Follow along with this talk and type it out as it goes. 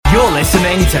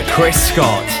Listening to Chris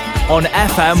Scott on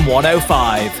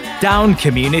FM105, Down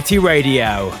Community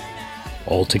Radio.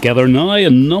 All together now, a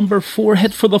number 4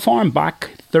 hit for the farm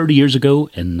back 30 years ago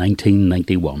in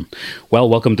 1991. Well,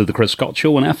 welcome to the Chris Scott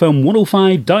Show on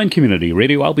FM105 Down Community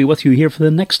Radio. I'll be with you here for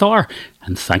the next hour,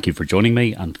 and thank you for joining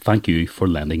me, and thank you for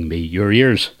lending me your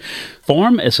ears.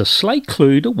 Farm is a slight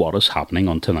clue to what is happening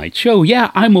on tonight's show.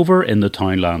 Yeah, I'm over in the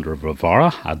townland of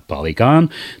Ravara at Ballygan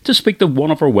to speak to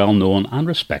one of our well-known and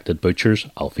respected butchers,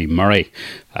 Alfie Murray.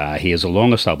 He has a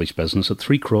long-established business at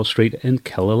 3 Cross Street in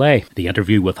Killyleagh. The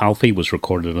interview with Alfie was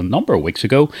recorded a number of weeks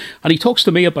ago, and he talks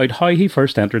to me about how he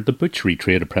first entered the butchery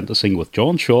trade, apprenticing with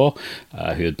John Shaw,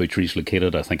 who had butcheries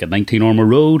located, I think, at 19 Ormer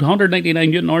Road,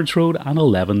 199 Newtonards Road, and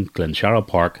 11 Glenshara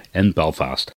Park in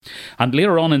Belfast. And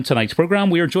later on in tonight's programme,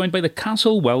 we are joined by the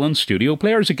Castlewellan studio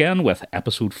players again with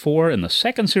episode 4 in the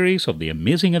second series of The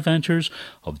Amazing Adventures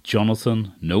of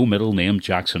Jonathan, no middle name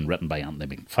Jackson, written by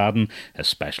Anthony McFadden,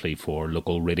 especially for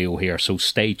local radio here. So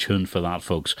stay tuned for that,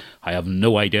 folks. I have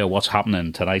no idea what's happening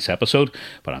in tonight's episode,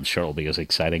 but I'm sure it'll be as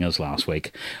exciting as last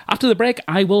week. After the break,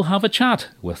 I will have a chat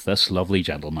with this lovely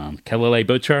gentleman, Killyleagh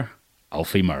butcher,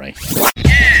 Alfie Murray.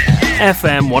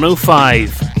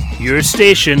 FM105, your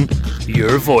station,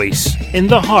 your voice, in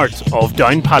the heart of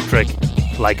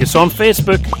Downpatrick. Like us on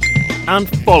Facebook and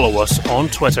follow us on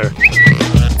Twitter.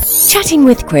 Chatting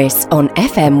with Chris on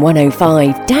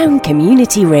FM105 Down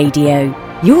Community Radio.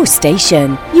 Your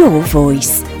station, your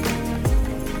voice.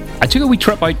 I took a wee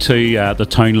trip out to the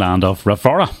townland of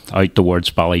Ravara, out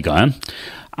towards Ballygan,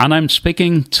 and I'm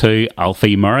speaking to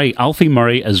Alfie Murray. Alfie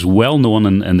Murray is well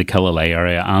known in the Killyleagh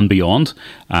area and beyond,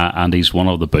 and he's one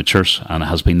of the butchers and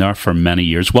has been there for many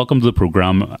years. Welcome to the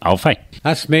programme, Alfie.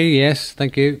 That's me, yes,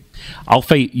 thank you.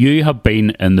 Alfie, you have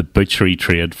been in the butchery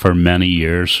trade for many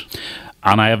years,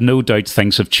 and I have no doubt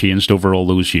things have changed over all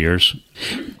those years.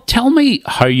 Tell me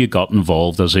how you got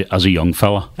involved as a young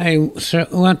fella. I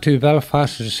went to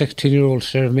Belfast as a 16-year-old,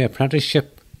 served my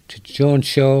apprenticeship to John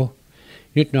Shaw,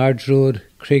 Newtonards Road,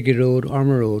 Craigie Road,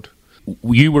 Ormer Road.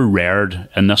 You were reared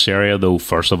in this area, though,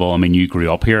 first of all. I mean, you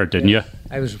grew up here, didn't you?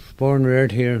 I was born and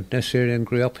reared here in this area and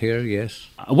grew up here, yes.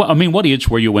 What age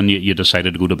were you when you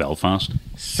decided to go to Belfast?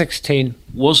 16.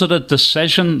 Was it a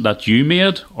decision that you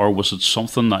made, or was it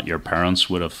something that your parents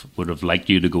would have liked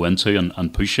you to go into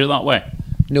and push you that way?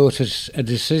 No, it was a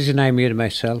decision I made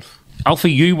myself.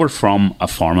 Alfie, you were from a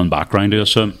farming background, I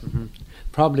assume? Mm-hmm.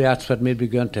 Probably that's what made me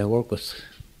go into work with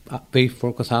beef,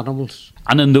 work with animals.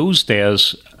 And in those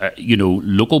days,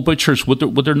 local butchers, would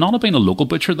there not have been a local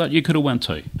butcher that you could have went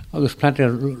to? Well, there was plenty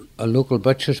of local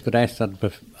butchers, but I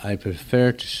thought I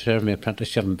preferred to serve my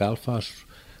apprenticeship in Belfast.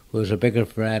 There was a bigger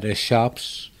variety of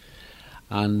shops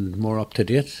and more up to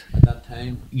date at that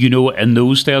time. In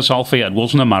those days, Alfie, it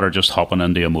wasn't a matter of just hopping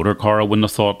into a motor car, I wouldn't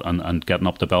have thought, and getting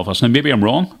up to Belfast. Now, maybe I'm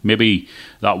wrong. Maybe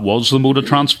that was the mode of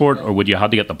transport, or would you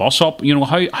have to get the bus up?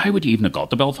 How would you even have got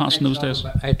to Belfast in those days?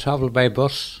 I travelled by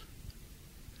bus,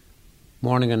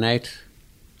 morning and night,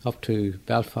 up to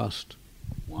Belfast.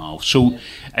 Wow. So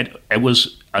it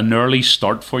was an early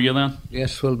start for you then?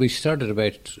 Yes, well, we started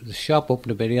the shop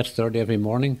opened about 8:30 every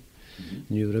morning. And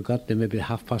you would have got the maybe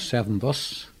 7:30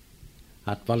 bus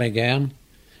at Ballygan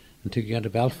and took you into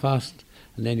Belfast,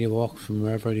 and then you walked from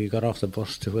wherever you got off the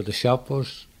bus to where the shop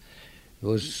was. It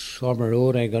was Ormer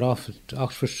Road. I got off at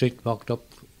Oxford Street, walked up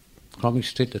Cromie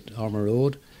Street at Ormer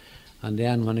Road, and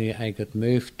then when I got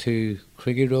moved to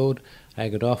Craigie Road, I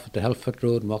got off at the Hillfoot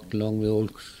Road and walked along the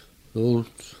old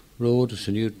road, it's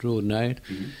a new road now,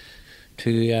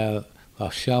 to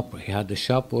a shop. He had the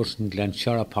shop was in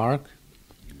Glenshara Park,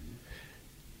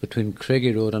 between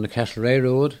Craigie Road and the Castlewellan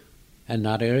Road, in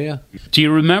that area. Do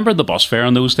you remember the bus fare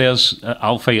in those days,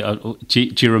 Alfie?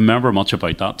 Do you remember much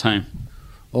about that time?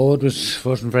 Oh, it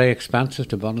wasn't very expensive,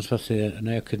 to be honest with you.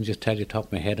 Now I couldn't just tell you top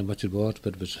of my head how much it was,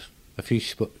 but it was a few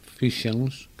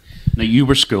shillings. Now, you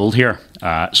were schooled here,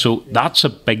 so that's a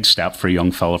big step for a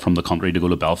young fella from the country to go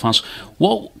to Belfast.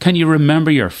 Well, can you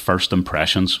remember your first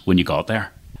impressions when you got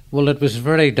there? Well, it was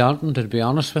very daunting, to be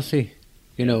honest with you,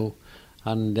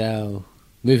 and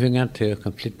moving into a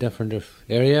complete different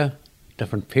area,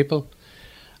 different people,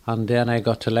 and then I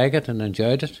got to like it and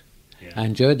enjoyed it. Yeah. I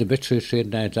enjoyed the butchery trade,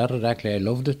 and I did it. Actually, I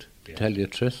loved it, to tell you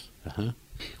the truth. Uh-huh.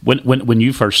 When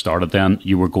you first started, then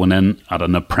you were going in at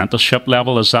an apprenticeship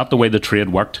level. Is that the way the trade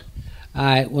worked?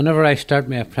 Whenever I started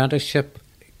my apprenticeship,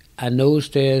 in those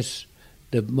days,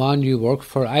 the man you work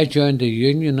for, I joined the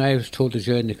union. I was told to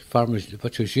join the Farmers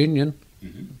Butchers Union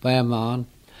by a man,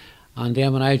 and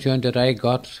then when I joined it, I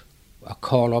got a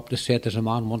call up to say there's a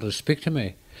man wanted to speak to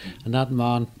me, and that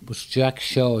man was John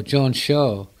Shaw. John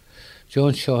Shaw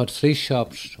had 3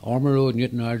 shops, Ormer Road,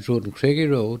 Newtonards Road and Craigie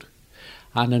Road,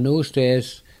 And in those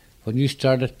days, when you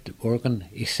started working,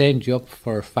 he signed you up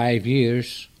for 5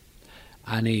 years,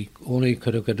 and he only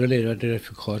could have got rid of it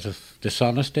because of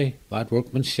dishonesty, bad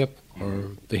workmanship,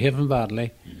 or behaving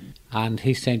badly. And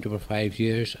he signed you up for 5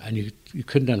 years, and you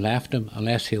couldn't have left him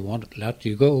unless he wanted to let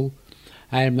you go.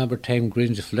 I remember time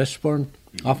Greens of Lisburn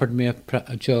offered me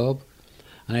a job,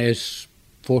 and I was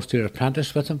forced to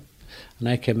apprentice with him. And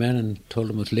I came in and told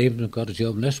him I was leaving and got a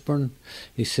job in Lisburn.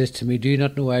 He says to me, "Do you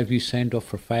not know I've you signed up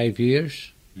for 5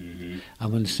 years?" And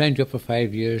when they signed you up for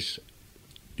 5 years,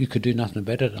 you could do nothing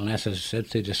about it unless it said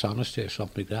to dishonesty or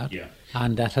something like that. Yeah.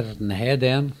 And that had it in the head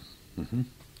then.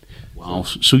 Wow.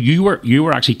 So you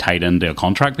were actually tied into a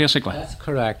contract, basically? That's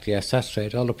correct, yes, that's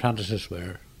right. All apprentices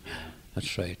were.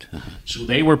 That's right. So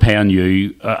they were paying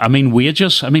you,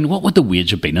 wages. What would the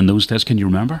wage have been in those days? Can you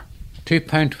remember?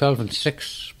 £2.12 and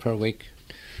 6 per week.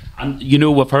 And,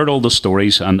 we've heard all the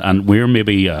stories, and we're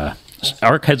maybe,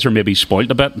 our kids are maybe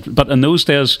spoilt a bit, but in those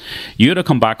days, you'd have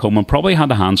come back home and probably had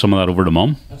to hand some of that over to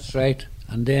mum. That's right.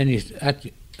 And then I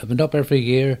went up every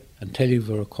year until you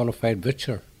were a qualified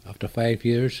butcher after 5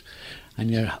 years, and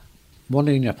your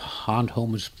money in your hand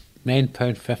home was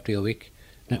 £9.50 a week.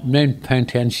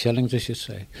 £9.10 shillings, I should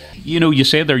say. You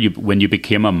said there when you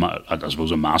became a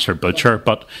master butcher,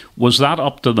 but was that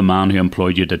up to the man who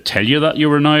employed you to tell you that you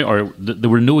were now, or there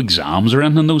were no exams or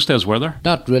anything in those days, were there?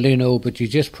 Not really, no, but you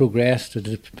just progressed. It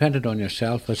depended on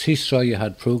yourself. As he saw you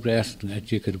had progressed and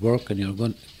that you could work, and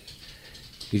you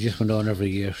just went on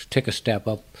every year, take a step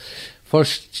up.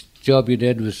 First job you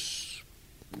did was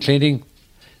cleaning,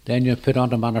 then you put on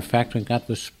to manufacturing. That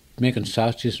was making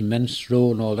sausages and mince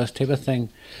roll and all this type of thing.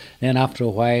 Then after a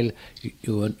while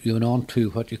you went on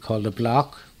to what you call the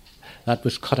block. That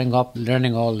was cutting up,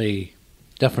 learning all the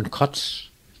different cuts,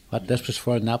 what this was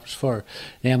for and that was for.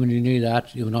 Then when you knew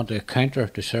that, you went on to a counter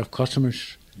to serve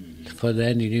customers. For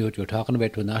then you knew what you were talking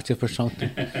about when they asked you for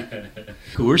something.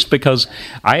 Of course, because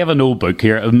I have an old book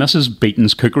here, Mrs.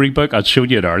 Beaton's cookery book. I showed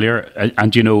you it earlier, and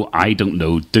I don't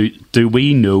know. Do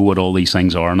we know what all these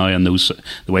things are now? And the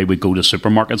way we go to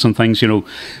supermarkets and things, You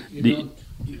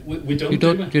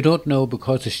don't know,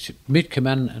 because the meat came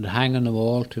in and hang on the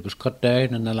wall till it was cut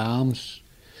down, and the lambs,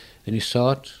 and you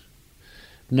saw it.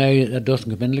 Now it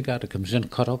doesn't come in like that. It comes in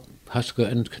cut up, has to go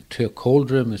into a cold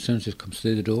room as soon as it comes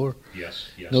through the door. Yes.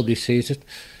 Nobody sees it.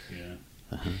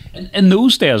 Yeah. In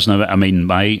those days, now,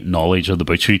 my knowledge of the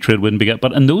butchery trade wouldn't be good,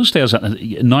 but in those days,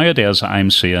 nowadays, I'm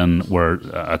seeing where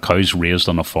a cow's raised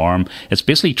on a farm, it's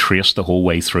basically traced the whole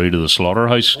way through to the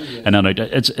slaughterhouse, and then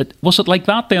was it like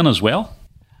that then as well?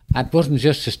 It wasn't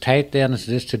just as tight then as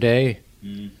it is today.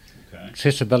 Okay.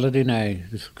 Traceability now,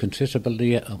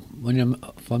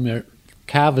 when your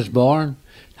calf is born,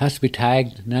 it has to be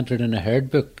tagged and entered in a herd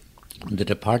book. And the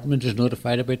department is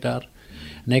notified about that,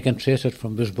 and they can trace it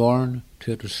from it was born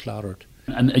to it was slaughtered.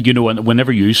 And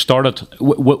whenever you started,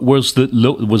 was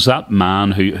that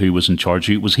man who was in charge?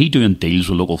 Was he doing deals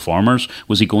with local farmers?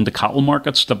 Was he going to cattle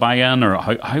markets to buy in, or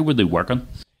how were they working?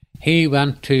 He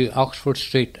went to Oxford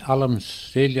Street, Allen's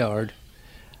Steel Yard,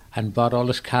 and bought all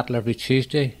his cattle every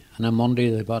Tuesday. And on Monday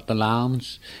they bought the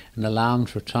lambs, and the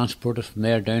lambs were transported from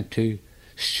there down to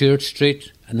Stewart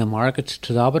Street and the markets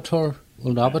to the abattoir,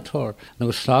 old abattoir. And it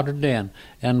was slaughtered then,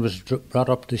 and was brought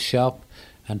up to the shop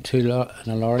and in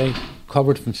a lorry,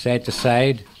 covered from side to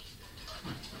side,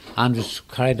 and was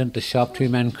carried into the shop. 2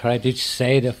 men carried each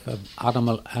side of an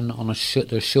animal and on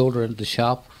their shoulder into the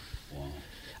shop.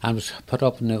 And was put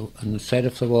up on the side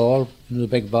of the wall in the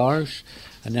big bars,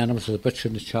 and then it was the butcher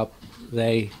in the shop.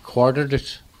 They quartered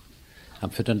it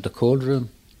and put it in the cold room.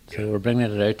 So they were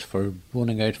bringing it out for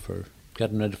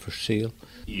getting ready for sale.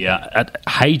 Yeah,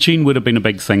 hygiene would have been a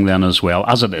big thing then as well,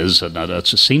 as it is. And it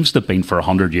seems to have been for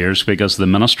 100 years, because the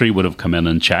ministry would have come in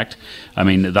and checked.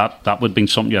 That would have been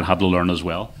something you had to learn as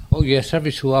well. Oh yes,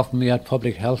 every so often we had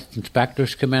public health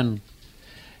inspectors come in,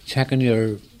 checking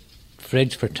your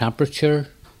fridge for temperature,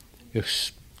 your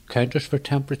counters for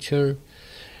temperature,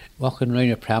 walking around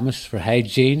your premise for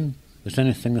hygiene. If there's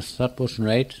anything that wasn't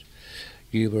right,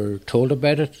 you were told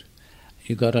about it,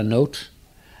 you got a note,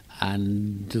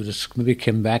 and they just maybe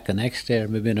came back the next day or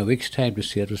maybe in a week's time to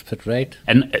see it was put right.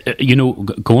 And,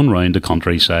 going around the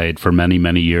countryside for many,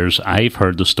 many years, I've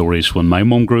heard the stories when my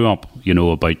mum grew up,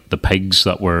 about the pigs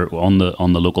that were on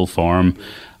the local farm,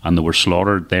 and they were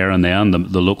slaughtered there and then.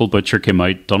 The local butcher came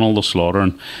out, done all the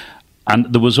slaughtering,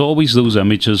 and there was always those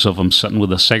images of him sitting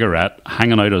with a cigarette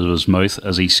hanging out of his mouth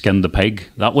as he skinned the pig.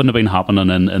 That wouldn't have been happening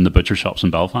in the butcher shops in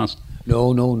Belfast.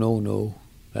 No.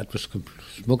 That was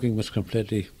smoking was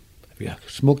completely you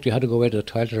smoked, you had to go out to the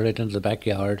toilet or right into the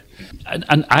backyard.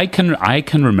 And I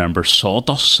can remember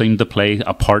sawdust seemed to play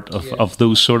a part of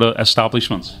those sort of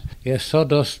establishments. Yes,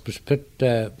 sawdust was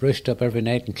brushed up every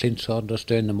night and cleaned sawdust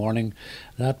down in the morning.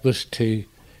 That was to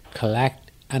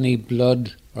collect any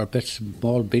blood or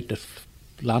small bit that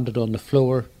landed on the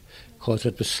floor, because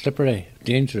it was slippery,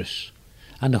 dangerous.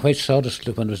 And the white sawdust,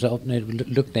 when it was out, it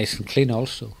looked nice and clean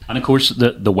also. And of course,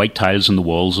 the white tiles in the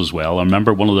walls as well. I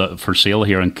remember one of the for sale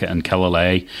here in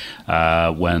Killyleagh,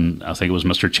 when I think it was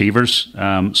Mr. Cheevers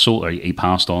he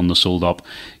passed on the sold up.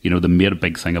 They made a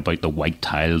big thing about the white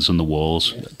tiles in the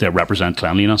walls. They represent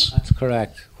cleanliness. That's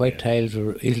correct. White tiles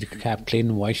were easily kept clean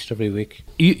and washed every week.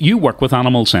 You work with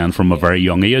animals then from a very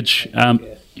young age.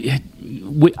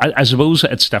 I suppose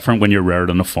it's different when you're reared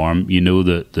on a farm. You know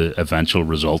the eventual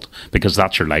result, because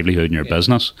that's your livelihood and your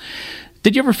business.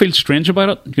 Did you ever feel strange about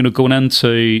it, going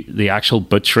into the actual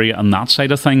butchery and that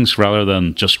side of things rather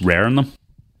than just rearing them?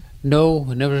 No,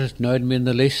 it never annoyed me in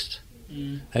the least.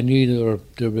 I knew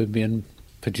they were being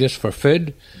produced for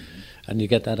food, and you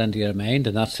get that into your mind,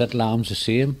 and that's it. Lambs the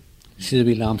same. You see the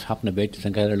wee lambs hopping about, you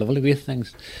think they're lovely wee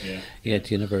things.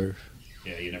 Yet you never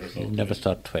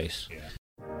thought twice.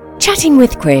 Chatting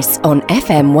with Chris on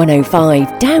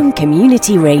FM105 Down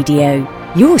Community Radio.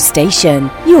 Your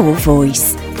station, your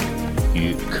voice.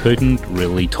 You couldn't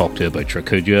really talk to a butcher,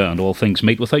 could you? And all things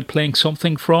meat without playing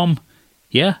something from,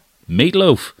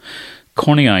 Meatloaf.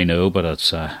 Corny, I know, but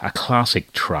it's a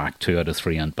classic track, 2 out of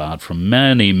 3 ain't bad, from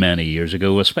many, many years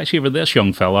ago, especially for this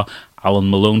young fella,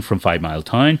 Alan Malone from 5 Mile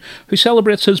Town, who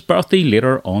celebrates his birthday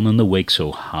later on in the week,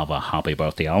 so have a happy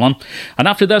birthday, Alan. And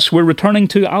after this, we're returning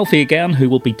to Alfie again, who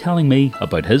will be telling me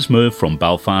about his move from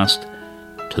Belfast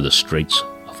to the streets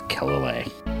of Killyleagh.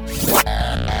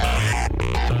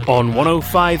 On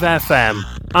 105 FM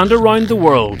and around the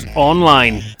world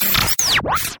online.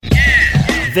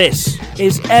 This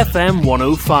is FM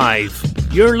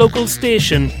 105, your local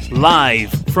station,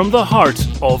 live from the heart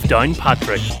of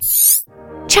Downpatrick.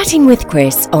 Chatting with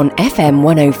Chris on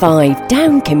FM105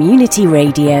 Down Community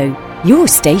Radio. Your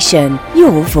station,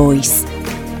 your voice.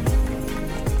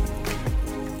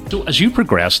 So as you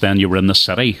progressed then, you were in the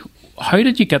city. How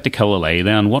did you get to Killyleagh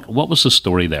then? What was the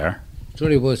story there? The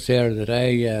story was there that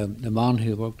the man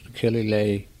who worked at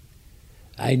Killyleagh,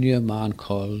 I knew a man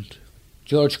called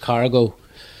George Cargo.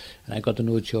 And I got to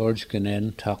know George, going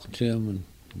in, talking to him, and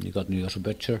he got to know he was a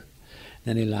butcher.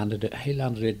 Then he landed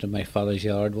into my father's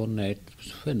yard one night. It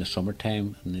was in the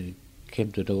summertime, and he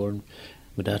came to the door, and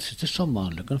my dad said, "There's some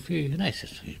man looking for you." And I said,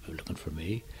 "He's looking for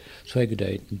me." So I go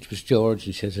out, and it was George,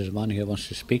 and he says, "There's a man here who wants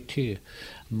to speak to you,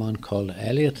 a man called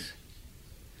Elliot."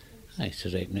 I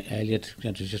said, "Right, Elliot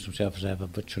introduced himself as I have a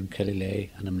butcher in Killyleagh,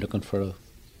 and I'm looking for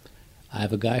I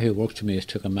have a guy who works for me who's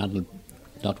took a mental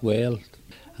not well,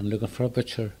 and looking for a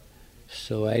butcher."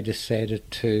 So I decided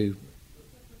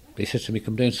he said to me,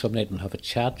 "Come down some night and have a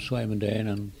chat." So I went down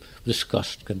and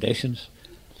discussed conditions.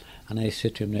 And I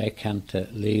said to him, "I can't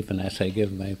leave unless I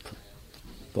give my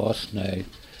boss now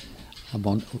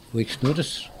a week's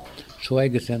notice." So I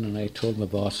got in and I told my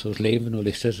boss I was leaving. Well,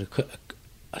 he says,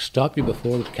 "I stopped you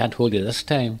before, but can't hold you this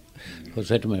time." I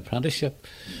was out of my apprenticeship.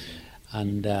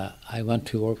 And I went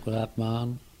to work with that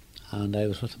man, and I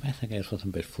was with him, I think I was with him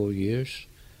about 4 years.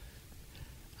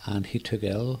 And he took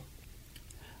ill,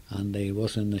 and he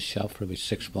was in the shop for about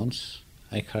 6 months.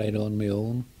 I carried on my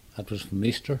own. That was from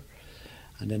Easter.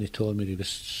 And then he told me he was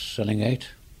selling out,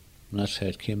 and that's how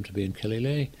it came to be in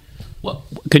Killyleagh. What,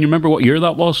 can you remember what year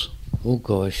that was? Oh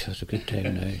gosh, that's a good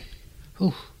time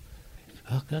now.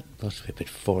 That must be about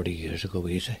 40 years ago,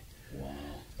 easy.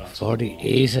 Wow. 40,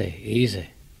 easy.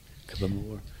 Couple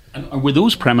more. And were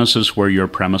those premises where your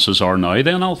premises are now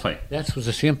then, Alfie? That was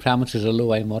the same premises,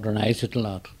 although I modernised it a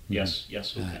lot. Yes,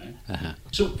 okay. Uh-huh.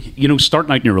 So,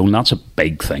 starting out on your own, that's a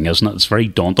big thing, isn't it? It's very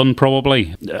daunting,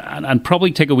 probably. And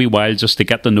probably take a wee while just to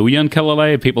get to know you in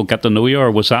Killyleagh, people get to know you,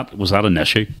 or was that an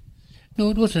issue? No,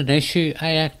 it wasn't an issue.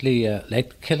 I actually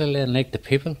liked Killyleagh and liked the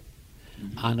people.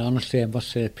 And honestly, I must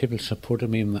say, people supported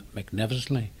me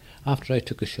magnificently. After I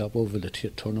took a shop over, the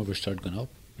turnover started going up.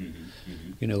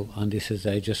 And this is,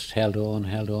 I just held on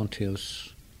till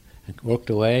and worked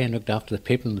away and looked after the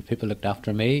people, and the people looked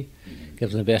after me, gave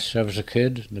them the best service I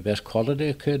could, and the best quality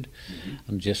I could,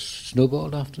 and just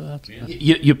snowballed after that.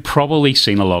 You've probably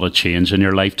seen a lot of change in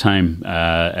your lifetime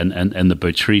in the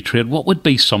butchery trade. What would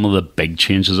be some of the big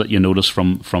changes that you noticed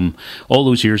from all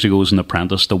those years ago as an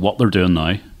apprentice to what they're doing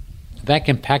now?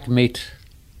 Vacuum packed meat.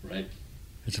 Right.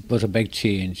 It was a big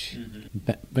change.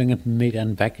 Bringing meat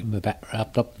in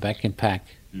wrapped up vacuum pack.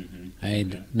 I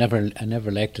never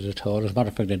liked it at all. As a matter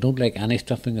of fact, I don't like any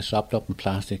stuffing that's wrapped up in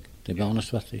plastic, to be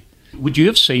honest with you. Would you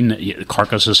have seen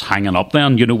carcasses hanging up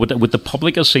then? You know, would the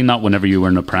public have seen that whenever you were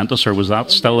an apprentice, or was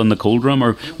that still in the cold room,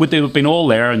 or would they have been all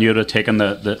there and you'd have taken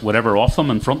the whatever off them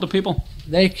in front of people?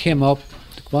 They came up,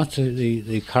 once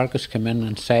the carcass came in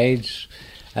and sides,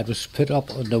 it was put up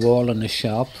on the wall in the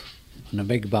shop, on the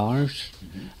big bars,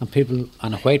 and people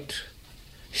on a white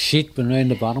sheet went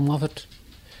round the bottom of it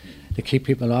to keep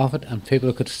people off it, and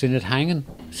people could have seen it hanging,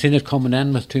 seen it coming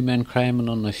in with two men climbing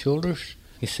on their shoulders.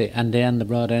 You see, and then they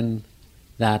brought in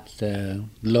that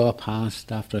law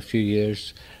passed after a few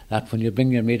years that when you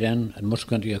bring your meat in, it must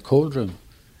go into your cold room.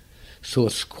 So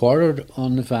it's quartered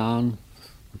on the van,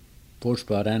 force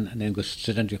brought in, and then goes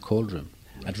sit into your cold room.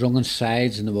 It's rung on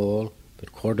sides in the wall,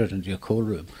 but quartered into your cold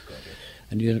room.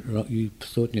 And you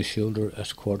throw it in your shoulder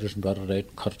as quarters and brought it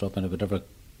out, cut it up into whatever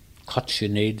cuts you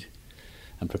need,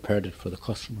 and prepared it for the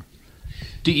customer.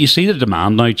 Do you see the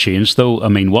demand now change, though? I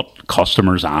mean, what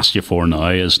customers ask you for now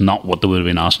is not what they would have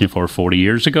been asking you for 40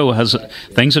 years ago.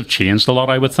 Things have changed a lot,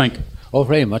 I would think. Oh,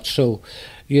 very much so.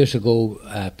 Years ago,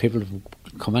 people would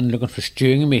come in looking for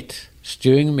stewing meat,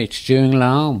 stewing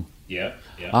lamb,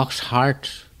 ox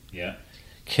heart,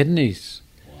 kidneys.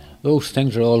 Wow. Those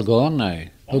things are all gone now.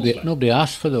 Nobody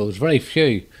asked for those, very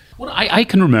few. Well, I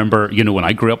can remember, you know, when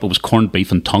I grew up, it was corned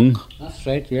beef and tongue. That's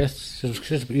right, yes.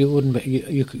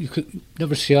 You could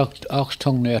never see ox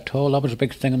tongue there at all. That was a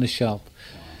big thing in the shop.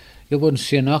 You wouldn't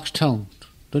see an ox tongue.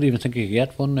 Don't even think you could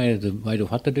get one now. They might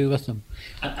have what to do with them.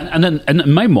 And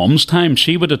in my mum's time,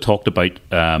 she would have talked about,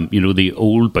 you know, the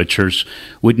old butchers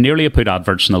would nearly have put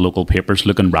adverts in the local papers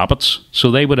looking rabbits. So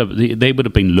they would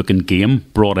have been looking game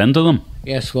brought into them.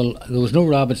 Yes, well, there was no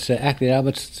rabbits, actually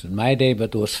rabbits in my day,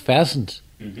 but there was pheasants.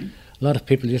 Mm-hmm. A lot of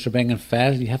people used to bring in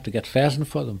pheasants. You have to get pheasant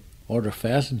for them. Order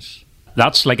pheasants.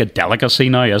 That's like a delicacy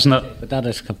now, isn't it? But that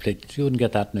is complete. You wouldn't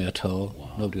get that now at all.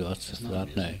 Wow. Nobody asks for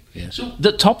that now. Yes. So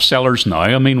the top sellers now,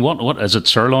 I mean, what is it,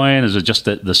 sirloin? Is it just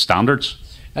the standards?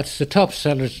 That's the top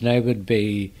sellers now would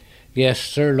be, yes,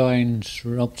 sirloins,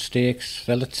 rump steaks,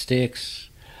 fillet steaks,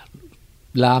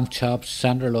 lamb chops,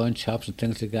 tenderloin chops and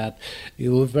things like that.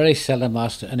 You would very seldom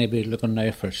ask anybody looking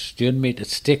now for stewing meat.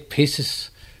 It's steak pieces.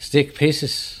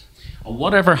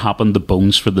 Whatever happened to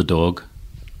bones for the dog?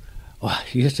 Oh,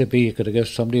 it used to be you could have given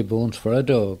somebody bones for a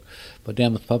dog, but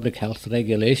then with public health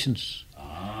regulations.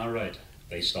 Ah, right.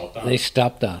 They stopped that. They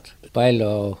stopped that. By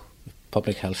law,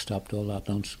 public health stopped all that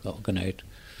going out.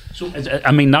 So,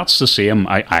 I mean, that's the same.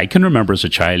 I can remember as a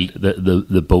child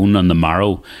the bone and the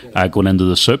marrow going into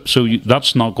the soup, so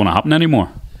that's not going to happen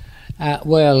anymore.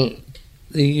 Well,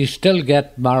 you still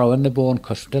get marrow in the bone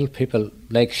because still people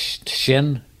like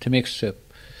shin to make soup,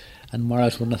 and marrow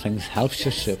is one of the things that helps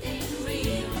your soup.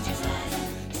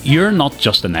 You're not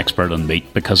just an expert on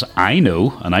meat, because I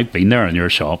know, and I've been there in your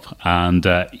shop, and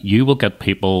you will get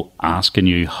people asking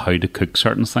you how to cook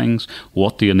certain things,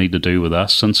 what do you need to do with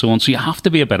this, and so on. So you have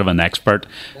to be a bit of an expert,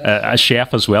 a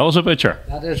chef as well as a butcher.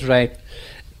 That is right.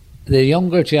 The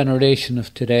younger generation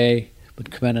of today would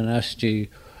come in and ask you,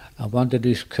 I want to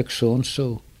do cook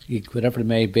so-and-so, whatever it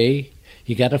may be,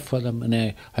 you get it for them,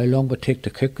 and how long would it take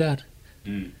to cook that?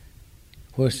 Mm.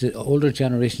 Whereas the older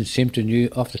generation seemed to know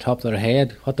off the top of their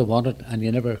head what they wanted, and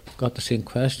you never got the same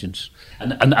questions.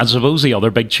 And I suppose the other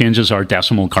big changes are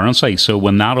decimal currency. So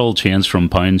when that all changed from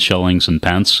pounds, shillings and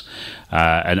pence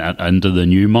and into the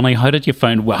new money, how did you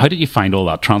find all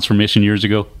that transformation years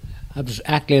ago?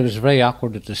 It was very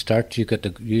awkward at the start. You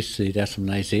got used to the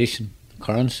decimalisation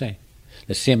currency.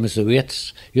 The same as the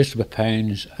weights. Used to be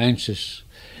pounds, ounces.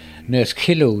 Now it's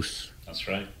kilos. That's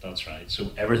right.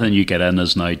 So everything you get in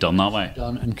is now done that way?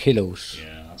 Done in kilos.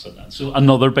 Yeah, that's it. So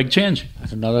another big change?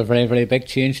 That's another very, very big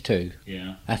change too.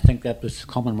 Yeah. I think that was the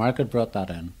common market brought that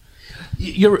in.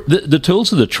 The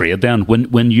tools of the trade then,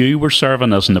 when you were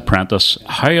serving as an apprentice,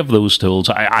 how have those tools,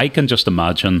 I can just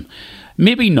imagine,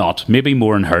 maybe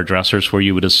more in hairdressers where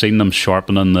you would have seen them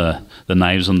sharpening the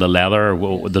knives and the leather,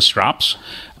 the straps.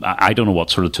 I don't know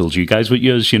what sort of tools you guys would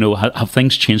use. You know, have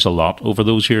things changed a lot over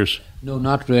those years? No,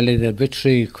 not really. The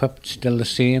butchery equipment's still the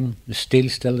same. The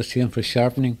steel's still the same for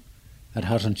sharpening. It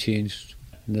hasn't changed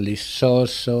in the least.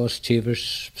 Saws,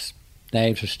 cheevers,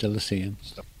 knives are still the same.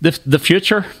 The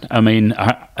future, I mean,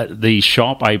 the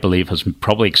shop, I believe, has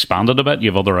probably expanded a bit. You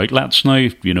have other outlets now,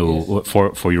 you know, yes,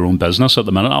 for your own business at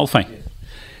the minute, Alfie.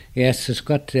 Yes, it's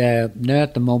got, now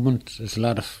at the moment, there's a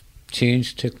lot of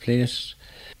change took place.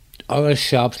 Other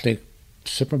shops, like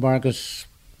supermarkets,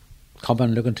 come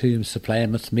and looking to them,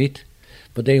 supplying with meat,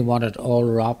 but they want it all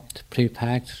wrapped,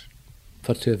 pre-packed,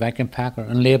 put to a vacuum packer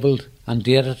and labelled and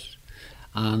dated,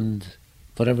 and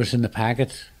whatever's in the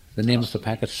packet, the name of the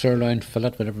packet, sirloin,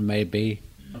 fillet, whatever it may be.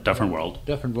 Different world.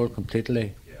 Different world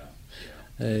completely.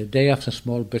 Day after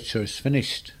small butcher is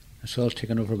finished. It's all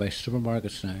taken over by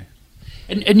supermarkets now.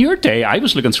 In your day, I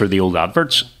was looking through the old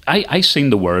adverts. I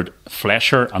seen the word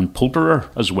flesher and poulterer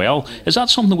as well. Is that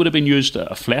something that would have been used,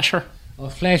 a flesher? Oh,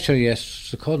 flesher,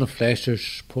 yes. They called them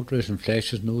fleshers, poulterers and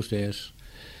fleshers in those days.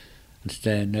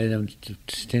 Instead, now they've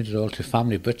changed it all to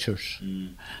family butchers.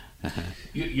 Mm.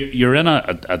 You're in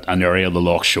an area of the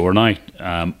Loch Shore now.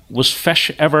 Was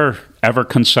fish ever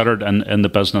considered in the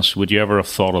business? Would you ever have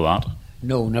thought of that?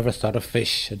 No, never thought of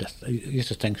fish. I used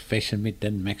to think fish and meat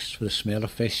didn't mix with the smell of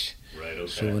fish. Right,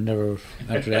 okay. So I never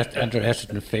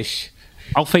interested in fish.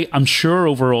 Alfie, I'm sure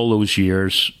over all those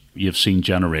years you've seen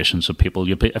generations of people.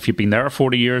 If you've been there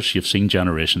 40 years, you've seen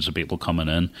generations of people coming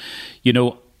in. You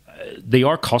know, they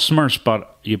are customers,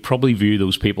 but you probably view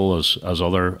those people as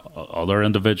other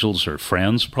individuals or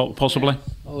friends, possibly.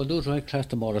 Oh, those I class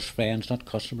them all as friends, not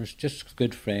customers, just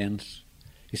good friends.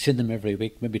 You see them every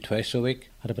week, maybe twice a week.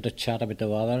 Had a bit of chat about the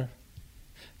weather,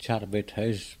 chat about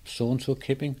how's so and so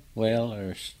keeping well,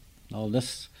 or all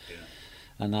this,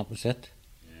 and that was it.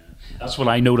 That's what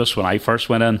I noticed when I first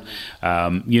went in.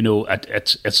 You know,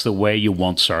 it's the way you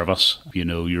want service. You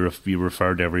know, you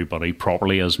refer to everybody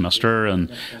properly as Mister, and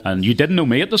you didn't know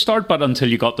me at the start, but until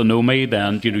you got to know me,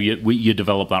 then you know you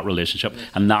develop that relationship,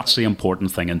 and that's the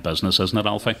important thing in business, isn't it,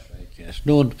 Alfie? Yes,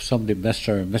 knowing somebody,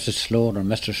 Mr. and Mrs. Sloan, or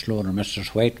Mr. Sloan, or Mr.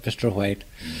 White, Mr. White,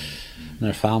 and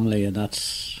their family, and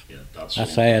that's how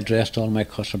I addressed all my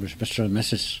customers, Mr. and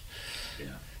Mrs.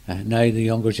 Now the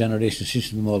younger generation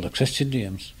sees them all the Christian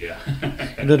names. Yeah.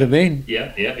 You know what I mean?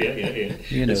 Yeah.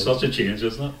 You know, it's such a change,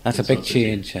 isn't it? That's a big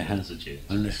change. It's a change.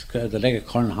 And the like of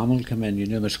Colin Hamill come in, you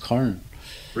know, Miss Colin.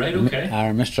 Right, okay.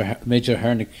 Or Mr. Major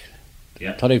Hernick.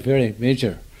 Yeah. Toddy very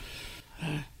Major.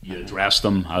 You address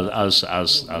them as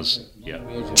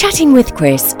yeah. Chatting with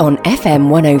Chris on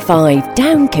FM105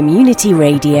 Down Community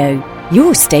Radio.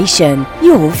 Your station,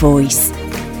 your voice.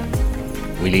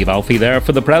 We leave Alfie there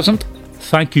for the present.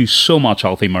 Thank you so much,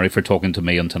 Alfie Murray, for talking to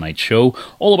me on tonight's show.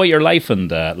 All about your life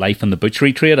and life in the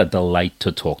butchery trade. A delight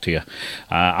to talk to you.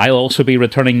 I'll also be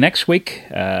returning next week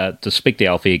to speak to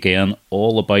Alfie again,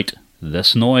 all about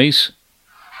this noise.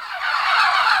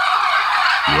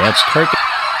 Yeah, it's turkey.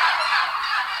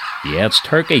 Yeah, it's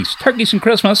turkeys. Turkeys and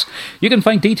Christmas. You can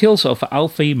find details of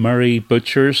Alfie Murray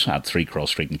Butchers at 3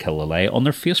 Cross Street in Killyleagh on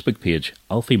their Facebook page,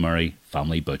 Alfie Murray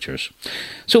Family Butchers.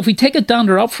 So if we take a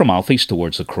dander up from Alfie's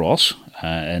towards the cross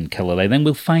in Killyleagh, then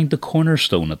we'll find the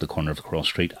cornerstone at the corner of the Cross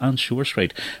Street and Shore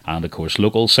Street. And of course,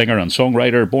 local singer and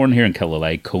songwriter born here in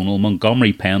Killyleagh, Conal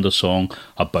Montgomery, penned a song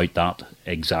about that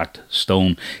exact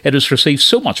stone. It has received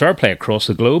so much airplay across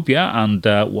the globe, and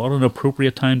what an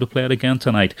appropriate time to play it again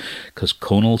tonight, because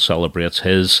Conal celebrates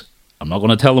his, I'm not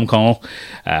going to tell him, Conal,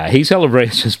 he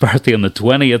celebrates his birthday on the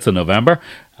 20th of November.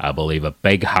 I believe a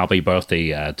big happy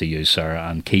birthday to you, sir,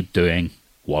 and keep doing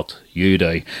what you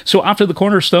do. So after the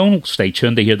cornerstone, stay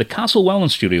tuned to hear the Castlewellan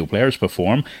Studio Players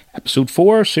perform Episode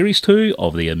 4, Series 2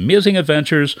 of The Amazing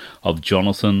Adventures of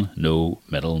Jonathan No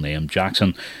Middle Name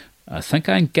Jackson. I think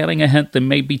I'm getting a hint they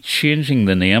may be changing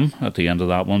the name at the end of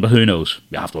that one, but who knows?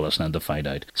 You have to listen in to find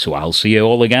out. So I'll see you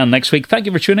all again next week. Thank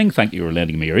you for tuning. Thank you for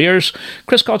lending me your ears.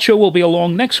 Chris Scott Show will be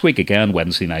along next week again,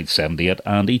 Wednesday night 7 to 8,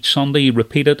 and each Sunday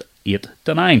repeated 8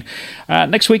 to 9.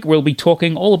 Next week we'll be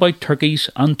talking all about turkeys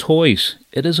and toys.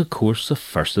 It is, of course, the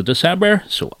 1st of December,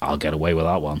 so I'll get away with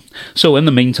that one. So in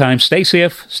the meantime, stay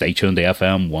safe, stay tuned to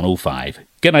FM 105.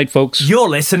 Good night, folks. You're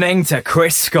listening to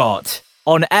Chris Scott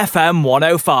on FM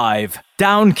 105,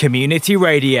 Down Community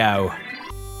Radio.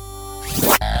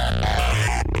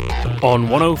 On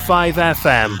 105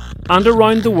 FM and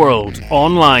around the world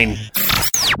online.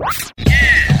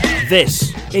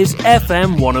 This is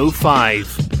FM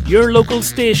 105, your local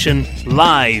station,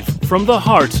 live from the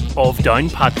heart of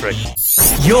Downpatrick.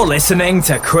 You're listening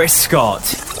to Chris Scott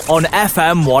on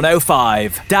FM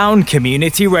 105, Down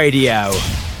Community Radio.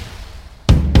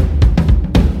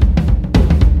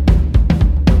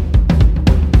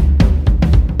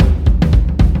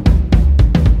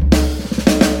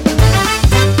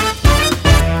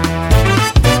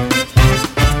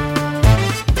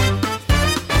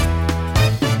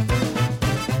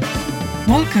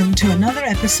 Welcome to another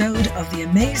episode of The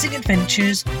Amazing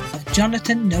Adventures of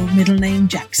Jonathan No Middle Name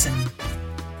Jackson.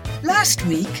 Last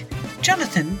week,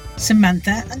 Jonathan,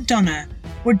 Samantha and Donna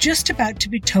were just about to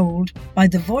be told by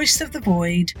the voice of the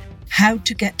void how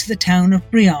to get to the town of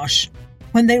Brioche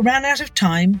when they ran out of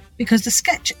time because the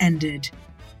sketch ended.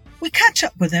 We catch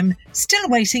up with them, still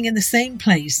waiting in the same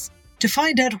place, to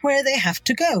find out where they have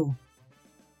to go.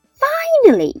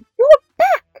 Finally, you're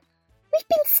back! We've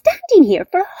been standing here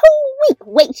for a whole week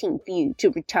waiting for you to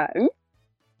return.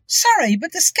 Sorry,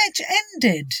 but the sketch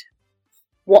ended.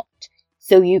 What?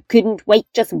 So you couldn't wait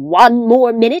just one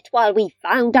more minute while we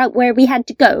found out where we had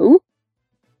to go?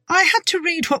 I had to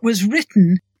read what was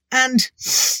written and...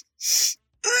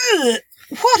 Ugh,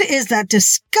 what is that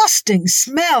disgusting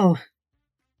smell?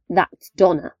 That's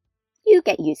Donna. You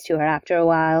get used to her after a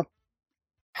while.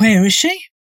 Where is she?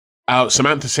 Oh,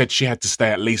 Samantha said she had to stay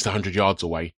at least 100 yards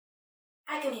away.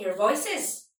 I can hear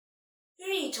voices. Who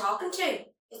are you talking to?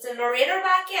 Is the narrator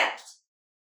back yet?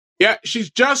 Yeah, she's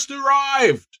just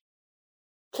arrived.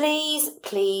 Please,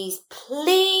 please,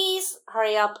 please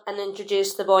hurry up and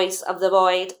introduce the voice of the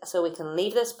void so we can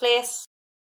leave this place.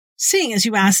 Seeing as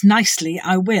you asked nicely,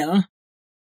 I will.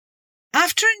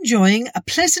 After enjoying a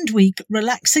pleasant week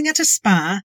relaxing at a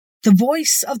spa, the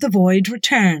voice of the void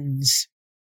returns.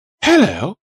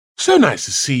 Hello. So nice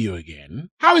to see you again.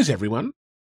 How is everyone?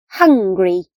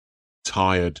 Hungry.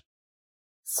 Tired.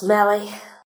 Smelly.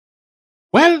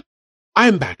 Well,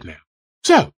 I'm back now.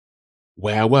 So,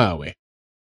 where were we?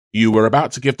 You were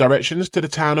about to give directions to the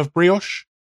town of Brioche?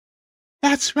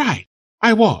 That's right,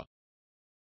 I was.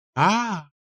 Ah,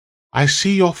 I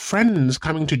see your friends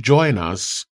coming to join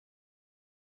us.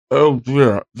 Oh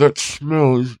dear, that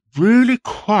smell is really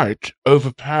quite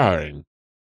overpowering.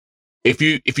 If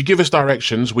you give us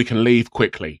directions, we can leave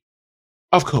quickly.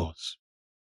 Of course.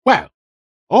 Well,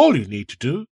 all you need to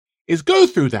do is go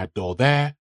through that door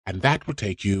there, and that will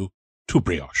take you to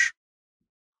Brioche.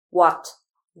 What?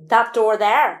 That door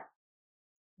there?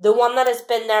 The one that has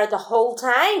been there the whole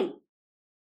time?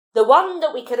 The one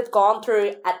that we could have gone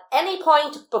through at any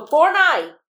point before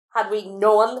now, had we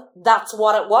known that's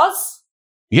what it was?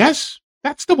 Yes,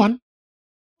 that's the one.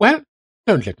 Well,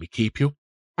 don't let me keep you.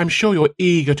 I'm sure you're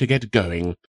eager to get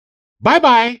going.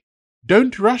 Bye-bye.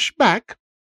 Don't rush back.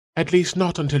 At least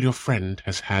not until your friend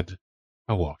has had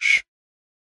a wash.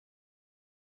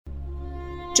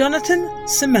 Jonathan,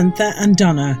 Samantha and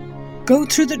Donna go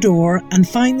through the door and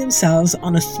find themselves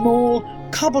on a small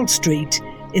cobbled street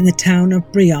in the town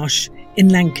of Brioche in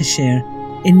Lancashire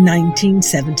in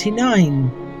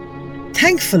 1979.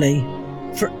 Thankfully,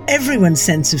 for everyone's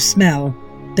sense of smell,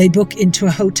 they book into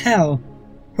a hotel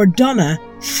where Donna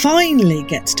finally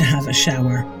gets to have a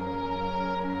shower.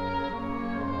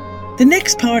 The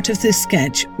next part of this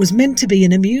sketch was meant to be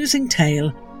an amusing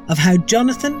tale of how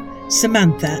Jonathan,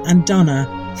 Samantha and Donna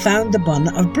found the bun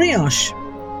of brioche.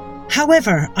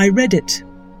 However, I read it,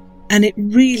 and it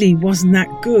really wasn't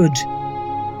that good.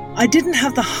 I didn't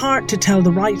have the heart to tell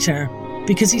the writer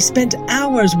because he spent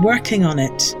hours working on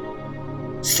it.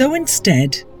 So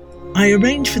instead, I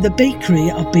arranged for the bakery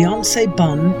of Beyonce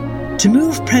Bun to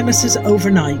move premises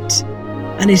overnight,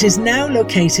 and it is now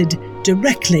located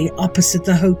directly opposite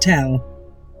the hotel.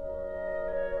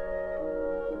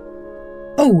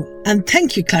 Oh, and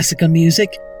thank you, classical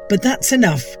music, but that's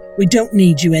enough. We don't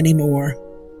need you anymore.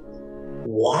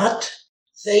 What?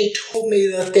 They told me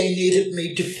that they needed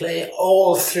me to play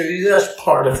all through this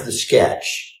part of the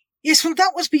sketch. Yes, well,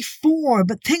 that was before,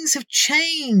 but things have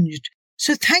changed.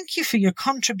 So thank you for your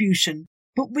contribution,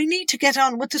 but we need to get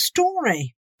on with the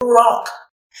story. Rock,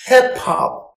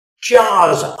 hip-hop,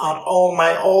 jazz, and all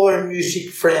my other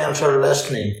music friends are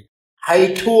listening.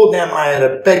 I told them I had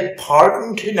a big part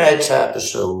in tonight's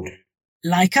episode.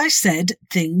 Like I said,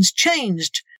 things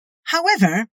changed.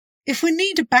 However, if we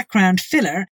need a background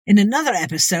filler in another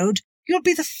episode, you'll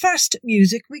be the first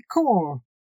music we call.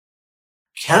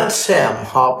 Can't say I'm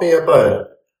happy about it,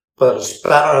 but it's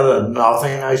better than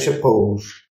nothing, I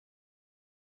suppose.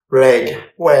 Right,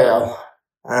 well,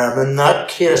 in that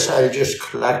case I'll just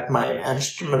collect my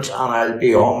instruments and I'll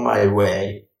be on my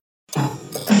way.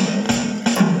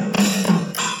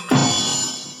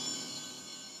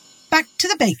 Back to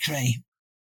the bakery.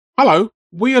 Hello,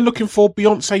 we are looking for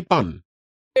Beyonce Bun.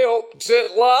 Hey up to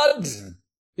lad,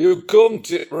 you come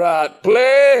to the right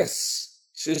place.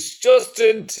 She's just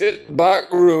in tit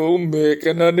back room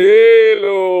making an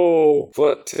halo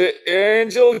for tit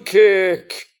angel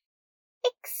cake.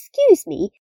 Excuse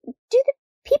me, do the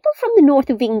people from the north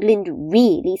of England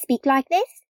really speak like this?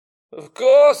 Of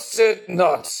course tit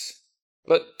not.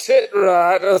 But tit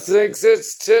writer thinks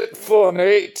it's tit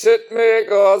funny, tit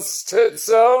make us tit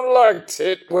sound like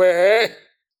tit way.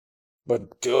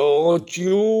 But don't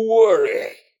you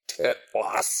worry, tit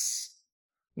lass.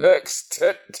 Next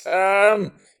tit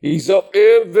time, he's up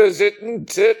here visiting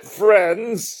tit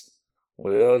friends.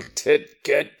 Will tit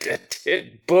get the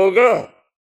tit bugger?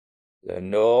 The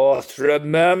North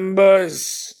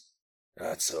remembers.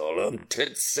 That's all I'm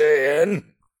tit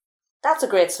saying. That's a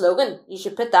great slogan. You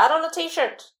should put that on a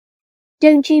t-shirt.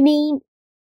 Don't you mean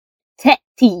tit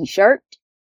t-shirt?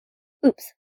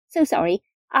 Oops, so sorry.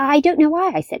 I don't know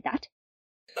why I said that.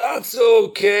 That's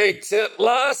okay, tit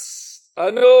lass. I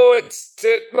know it's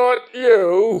tit not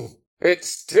you.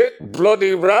 It's tit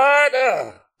bloody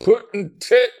rider, putting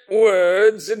tit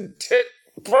words in tit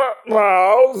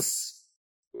mouths.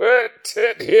 Wait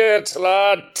tit here till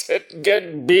I tit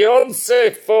get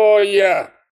Beyonce for ya.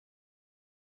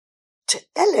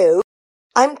 Hello,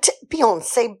 I'm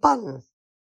Beyonce Bun.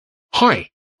 Hi,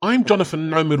 I'm Jonathan,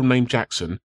 no middle name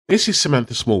Jackson. This is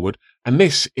Samantha Smallwood, and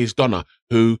this is Donna,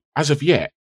 who, as of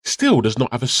yet, still does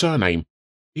not have a surname,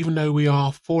 even though we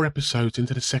are 4 episodes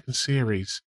into the second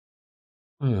series.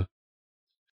 We're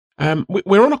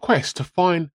on a quest to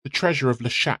find the treasure of Le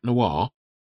Chat Noir,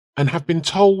 and have been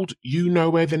told you know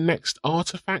where the next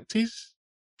artefact is?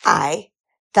 Aye,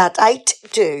 that I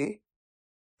do.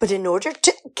 But in order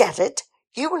to get it,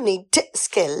 you will need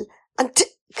skill and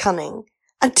cunning,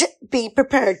 and be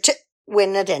prepared to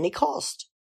win at any cost.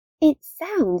 It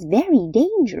sounds very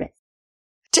dangerous.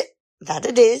 That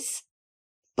it is.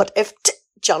 But if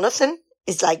Jonathan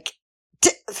is like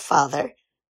father,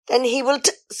 then he will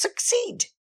succeed.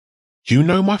 You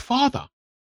know my father?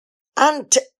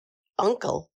 And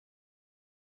uncle.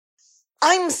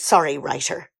 I'm sorry,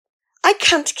 writer. I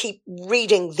can't keep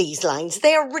reading these lines.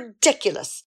 They are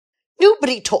ridiculous.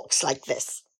 Nobody talks like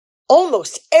this.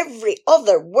 Almost every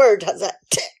other word has a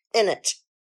t in it.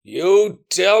 You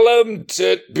tell him,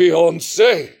 tit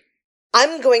Beyonce.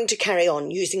 I'm going to carry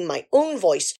on using my own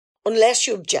voice unless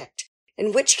you object,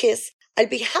 in which case I'll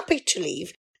be happy to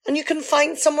leave and you can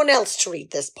find someone else to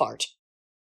read this part.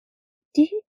 Do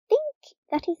you think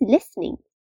that he's listening?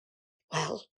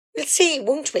 Well, we'll see,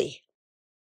 won't we?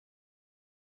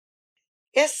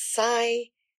 Yes, I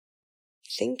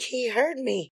think he heard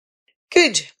me.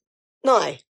 Good.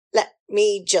 Now, let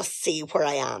me just see where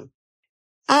I am.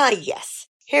 Ah, yes,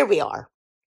 here we are.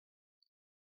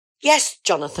 Yes,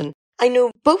 Jonathan, I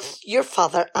know both your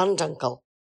father and uncle.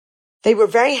 They were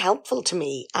very helpful to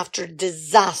me after a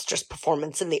disastrous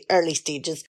performance in the early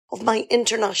stages of my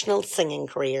international singing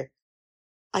career.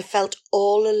 I felt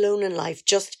all alone in life,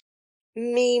 just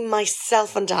me,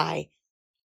 myself and I.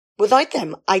 Without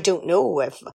them, I don't know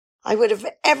if I would have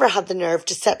ever had the nerve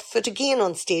to set foot again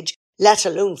on stage, let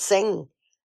alone sing.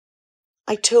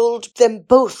 I told them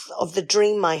both of the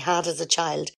dream I had as a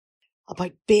child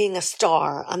about being a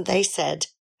star, and they said,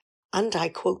 and I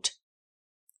quote,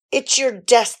 "It's your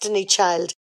destiny,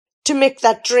 child, to make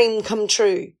that dream come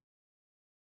true."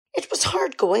 It was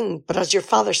hard going, but as your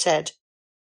father said,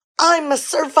 I'm a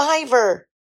survivor.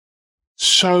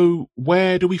 So,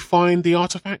 where do we find the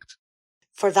artefact?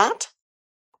 For that,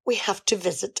 we have to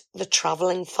visit the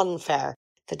travelling fun fair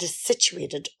that is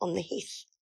situated on the heath.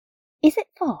 Is it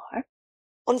far?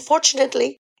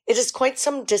 Unfortunately, it is quite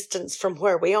some distance from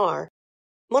where we are,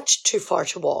 much too far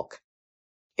to walk.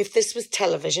 If this was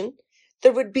television,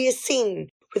 there would be a scene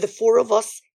where the 4 of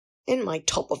us, in my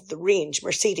top-of-the-range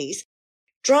Mercedes,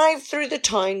 drive through the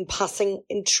town passing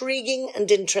intriguing and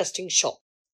interesting shops.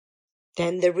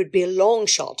 Then there would be a long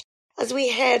shot as we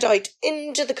head out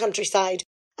into the countryside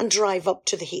and drive up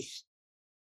to the heath.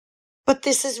 But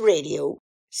this is radio,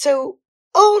 so,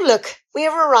 oh look, we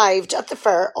have arrived at the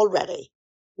fair already.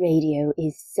 Radio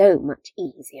is so much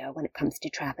easier when it comes to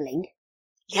travelling.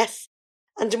 Yes,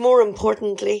 and more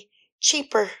importantly,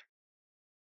 cheaper.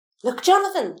 Look,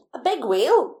 Jonathan, a big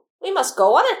wheel. We must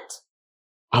go on it.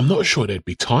 I'm not sure there'd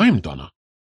be time, Donna.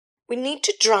 We need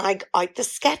to drag out the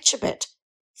sketch a bit,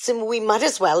 so we might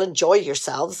as well enjoy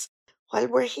yourselves while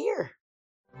we're here.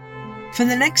 For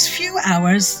the next few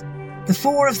hours, the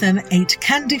 4 of them ate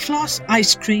candy floss,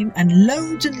 ice cream and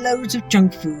loads of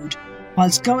junk food,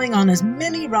 whilst going on as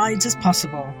many rides as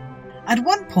possible. At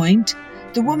one point,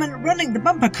 the woman running the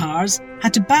bumper cars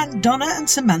had to ban Donna and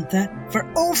Samantha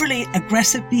for overly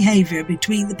aggressive behaviour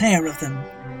between the pair of them.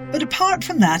 But apart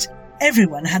from that,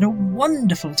 everyone had a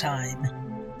wonderful time.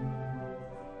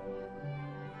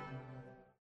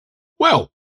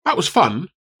 Well, that was fun,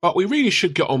 but we really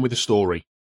should get on with the story.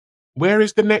 Where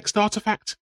is the next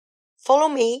artefact? Follow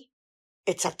me.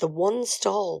 It's at the one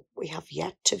stall we have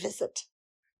yet to visit.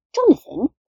 Jonathan,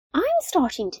 I'm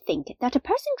starting to think that a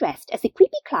person dressed as a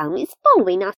creepy clown is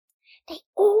following us. They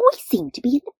always seem to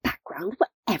be in the background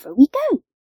wherever we go.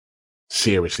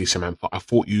 Seriously, Samantha, I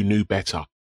thought you knew better.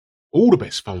 All the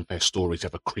best funfair stories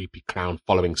have a creepy clown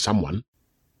following someone.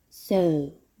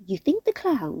 So, you think the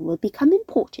clown will become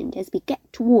important as we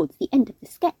get towards the end of the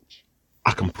sketch?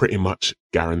 I can pretty much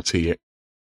guarantee it.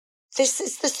 This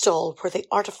is the stall where the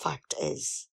artefact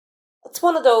is. It's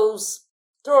one of those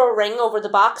throw a ring over the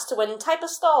box to win type of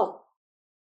stall.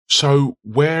 So,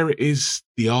 where is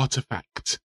the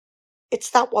artefact? It's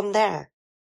that one there.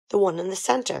 The one in the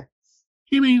centre.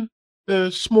 You mean the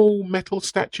small metal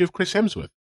statue of Chris Hemsworth?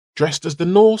 dressed as the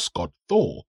Norse god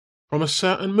Thor from a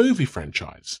certain movie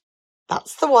franchise.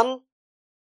 That's the one.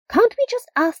 Can't we just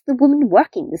ask the woman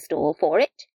working the stall for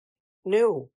it?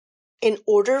 No. In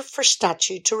order for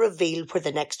statue to reveal where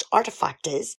the next artifact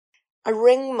is, a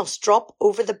ring must drop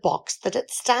over the box that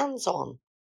it stands on.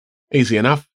 Easy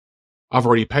enough. I've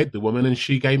already paid the woman and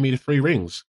she gave me the 3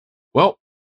 rings. Well,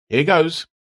 here goes.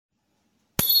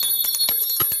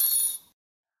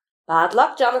 Bad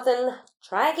luck, Jonathan.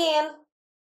 Try again.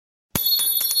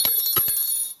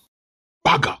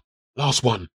 Bugger! Last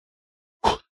one.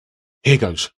 Here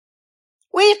goes.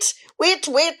 Wait!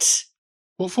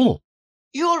 What for?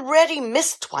 You already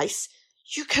missed twice.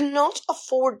 You cannot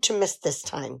afford to miss this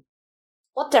time.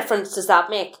 What difference does that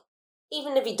make?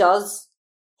 Even if he does,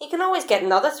 he can always get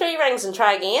another 3 rings and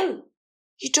try again.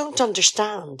 You don't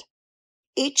understand.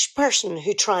 Each person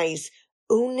who tries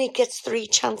only gets 3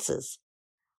 chances.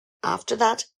 After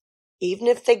that, even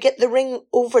if they get the ring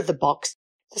over the box,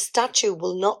 the statue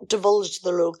will not divulge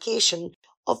the location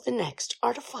of the next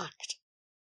artifact.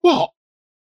 What?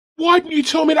 Why didn't you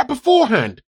tell me that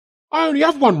beforehand? I only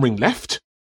have 1 ring left.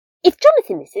 If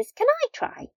Jonathan misses, can I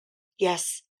try?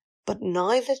 Yes, but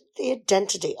now that the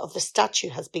identity of the statue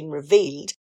has been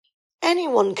revealed,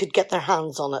 anyone could get their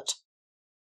hands on it.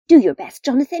 Do your best,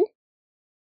 Jonathan.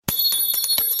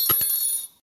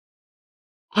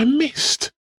 I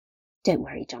missed. Don't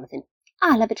worry, Jonathan.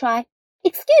 I'll have a try.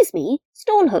 Excuse me,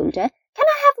 stall holder, can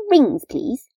I have rings,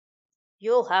 please?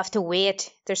 You'll have to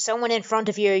wait. There's someone in front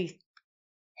of you.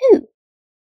 Who?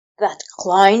 That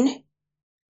clown.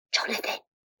 Jonathan,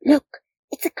 look,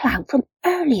 it's a clown from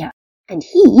earlier. And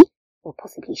he, or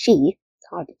possibly she, it's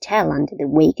hard to tell under the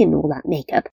wig and all that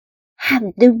makeup, have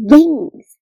the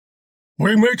rings.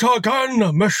 We meet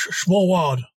again, Miss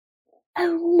Smallwood.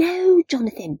 Oh no,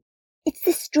 Jonathan. It's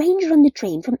the stranger on the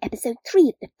train from episode 3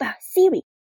 of the first series.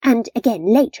 And again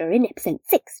later in episode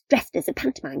 6, dressed as a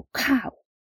pantomime cow.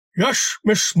 Yes,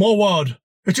 Miss Smallwood,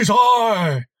 it is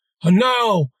I. And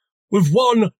now, with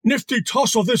one nifty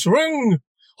toss of this ring,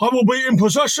 I will be in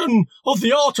possession of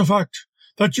the artifact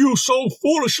that you so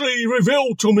foolishly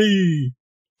revealed to me.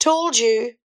 Told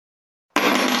you.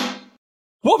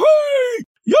 Whoopee!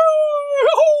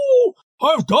 Yay-ho!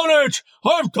 I've done it!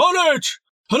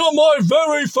 And on my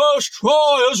very first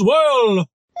try as well!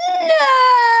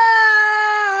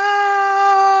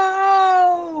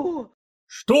 No!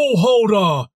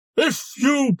 Stallholder, if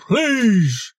you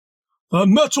please, the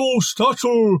metal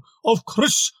statue of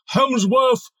Chris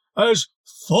Hemsworth as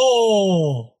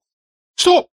Thor.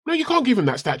 Stop! No, you can't give him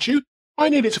that statue. I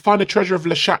need it to find the treasure of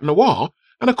Le Chat Noir,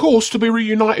 and of course to be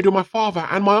reunited with my father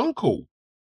and my uncle.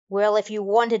 Well, if you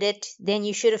wanted it, then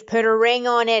you should have put a ring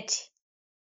on it.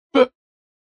 But...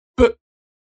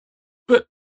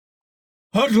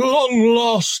 At long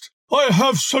last, I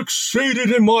have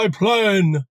succeeded in my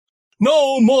plan.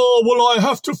 No more will I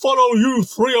have to follow you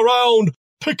 3 around,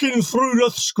 picking through the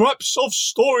scraps of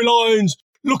storylines,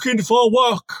 looking for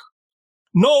work.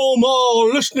 No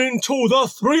more listening to the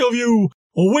 3 of you,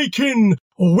 week in,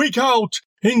 week out,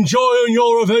 enjoying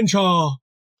your adventure.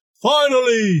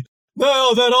 Finally,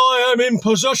 now that I am in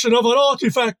possession of an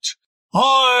artifact,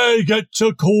 I get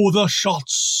to call the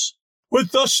shots.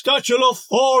 With the statue of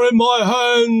Thor in my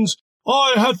hands,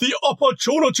 I had the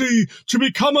opportunity to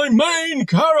become a main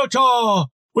character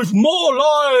with more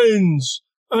lines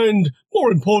and, more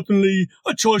importantly,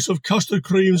 a choice of custard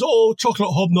creams or chocolate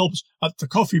hobnobs at the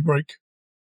coffee break.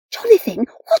 Jonathan,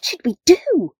 what should we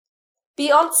do?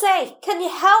 Beyonce, can you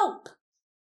help?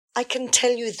 I can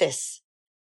tell you this.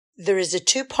 There is a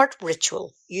 2-part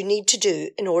ritual you need to do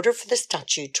in order for the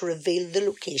statue to reveal the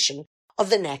location of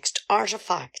the next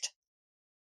artifact.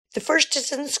 The first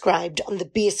is inscribed on the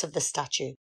base of the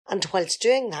statue, and whilst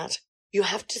doing that, you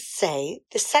have to say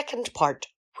the second part,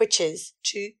 which is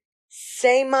to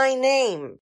say my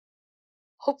name.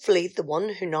 Hopefully the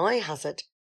one who now has it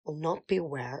will not be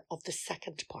aware of the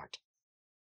second part.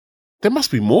 There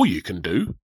must be more you can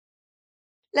do.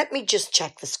 Let me just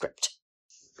check the script.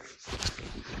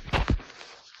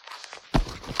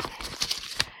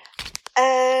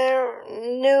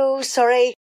 No,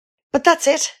 sorry. But that's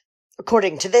it.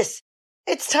 According to this,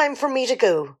 it's time for me to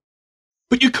go.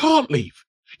 But you can't leave.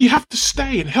 You have to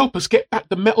stay and help us get back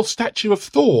the metal statue of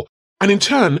Thor, and in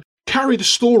turn, carry the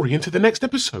story into the next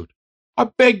episode. I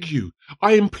beg you,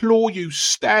 I implore you,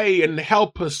 stay and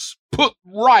help us put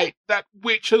right that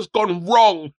which has gone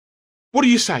wrong. What do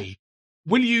you say?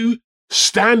 Will you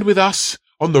stand with us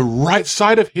on the right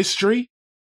side of history?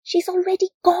 She's already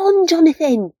gone,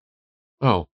 Jonathan.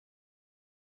 Oh.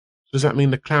 Does that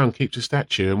mean the clown keeps the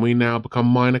statue and we now become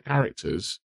minor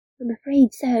characters? I'm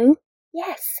afraid so,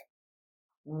 yes.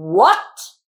 What?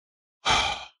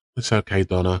 It's okay,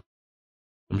 Donna.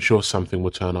 I'm sure something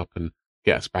will turn up and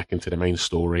get us back into the main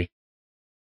story.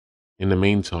 In the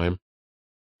meantime,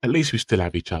 at least we still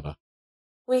have each other.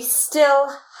 We still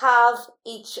have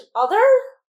each other?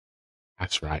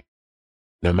 That's right.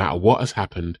 No matter what has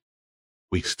happened,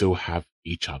 we still have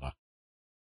each other.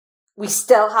 We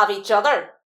still have each other?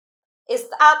 Is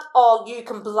that all you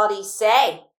can bloody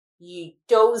say? You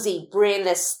dozy,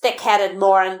 brainless, stick-headed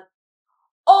moron.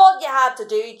 All you had to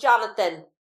do, Jonathan,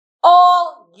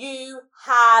 all you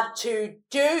had to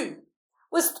do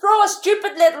was throw a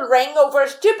stupid little ring over a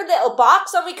stupid little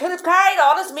box and we could have carried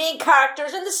on as main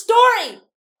characters in the story.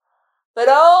 But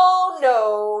oh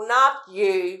no, not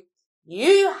you.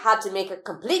 You had to make a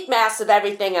complete mess of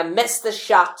everything and miss the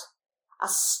shot. A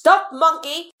stuffed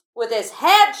monkey with his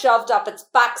head shoved up its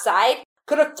backside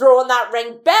could have thrown that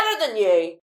ring better than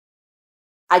you.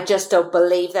 I just don't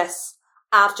believe this.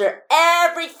 After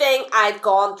everything I'd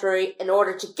gone through in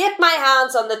order to get my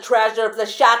hands on the treasure of the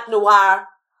Chat Noir,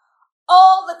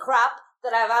 all the crap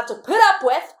that I've had to put up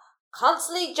with,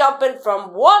 constantly jumping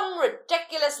from one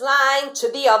ridiculous line to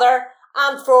the other,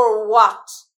 and for what?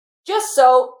 Just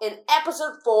so in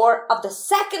episode 4 of the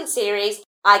second series,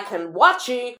 I can watch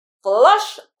you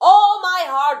flush all my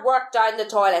hard work down the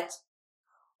toilet.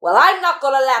 Well, I'm not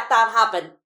going to let that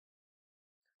happen.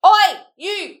 Oi,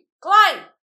 you, clown!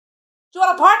 Do you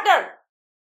want a partner?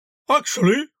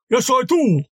 Actually, yes I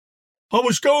do. I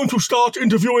was going to start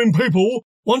interviewing people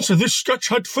once this sketch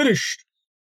had finished.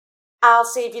 I'll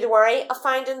save you the worry of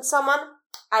finding someone.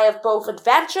 I have both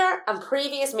adventure and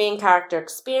previous main character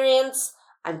experience.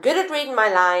 I'm good at reading my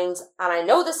lines, and I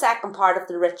know the second part of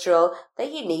the ritual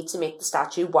that you need to make the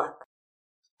statue work.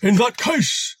 In that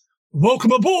case,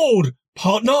 welcome aboard,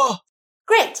 partner.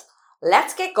 Great.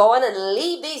 Let's get going and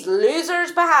leave these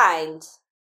losers behind.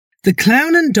 The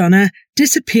clown and Donna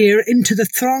disappear into the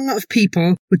throng of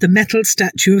people with the metal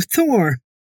statue of Thor,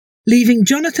 leaving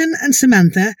Jonathan and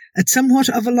Samantha at somewhat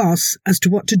of a loss as to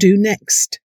what to do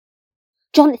next.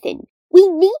 Jonathan, we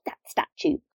need that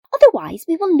statue. Otherwise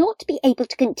we will not be able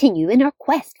to continue in our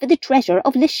quest for the treasure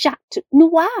of Le Chat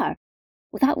Noir,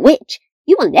 without which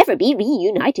you will never be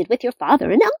reunited with your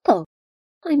father and uncle.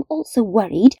 I'm also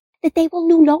worried that they will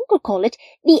no longer call it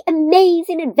The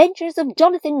Amazing Adventures of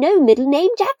Jonathan No Middle Name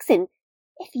Jackson,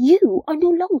 if you are no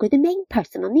longer the main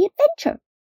person on the adventure.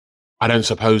 I don't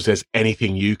suppose there's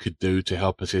anything you could do to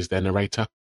help us, is there, narrator?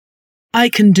 I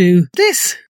can do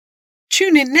this.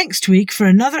 Tune in next week for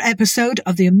another episode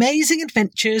of The Amazing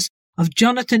Adventures of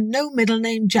Jonathan No Middle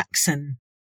Name Jackson.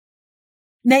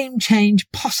 Name change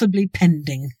possibly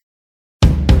pending.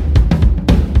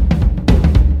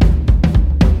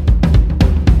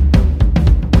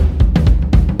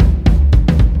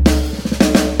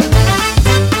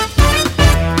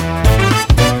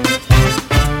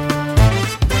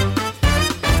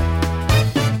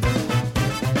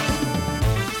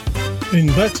 In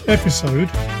that episode,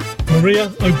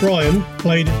 Maria O'Brien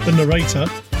played the narrator,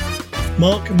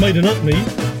 Mark Maidenutney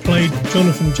played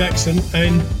Jonathan Jackson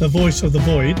and the voice of the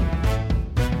Void,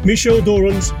 Michelle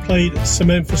Dorrance played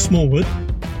Samantha Smallwood,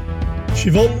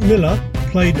 Siobhan Miller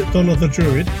played Donna the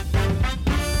Druid,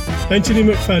 Anthony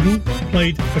McFadden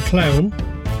played the Clown,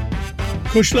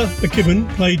 Kushla McKibben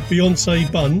played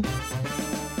Beyonce Bunn,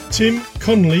 Tim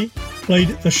Connolly played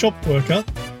the Shop Worker,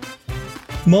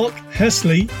 Mark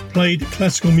Hasley played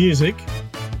classical music,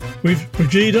 with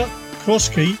Brigida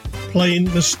Kroski playing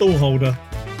the stallholder.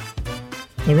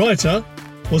 The writer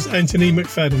was Anthony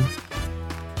McFadden.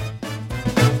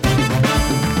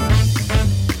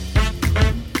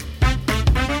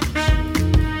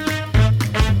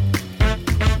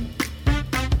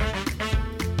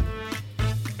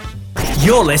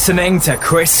 You're listening to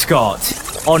Chris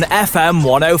Scott on FM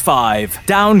 105,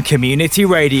 Down Community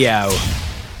Radio.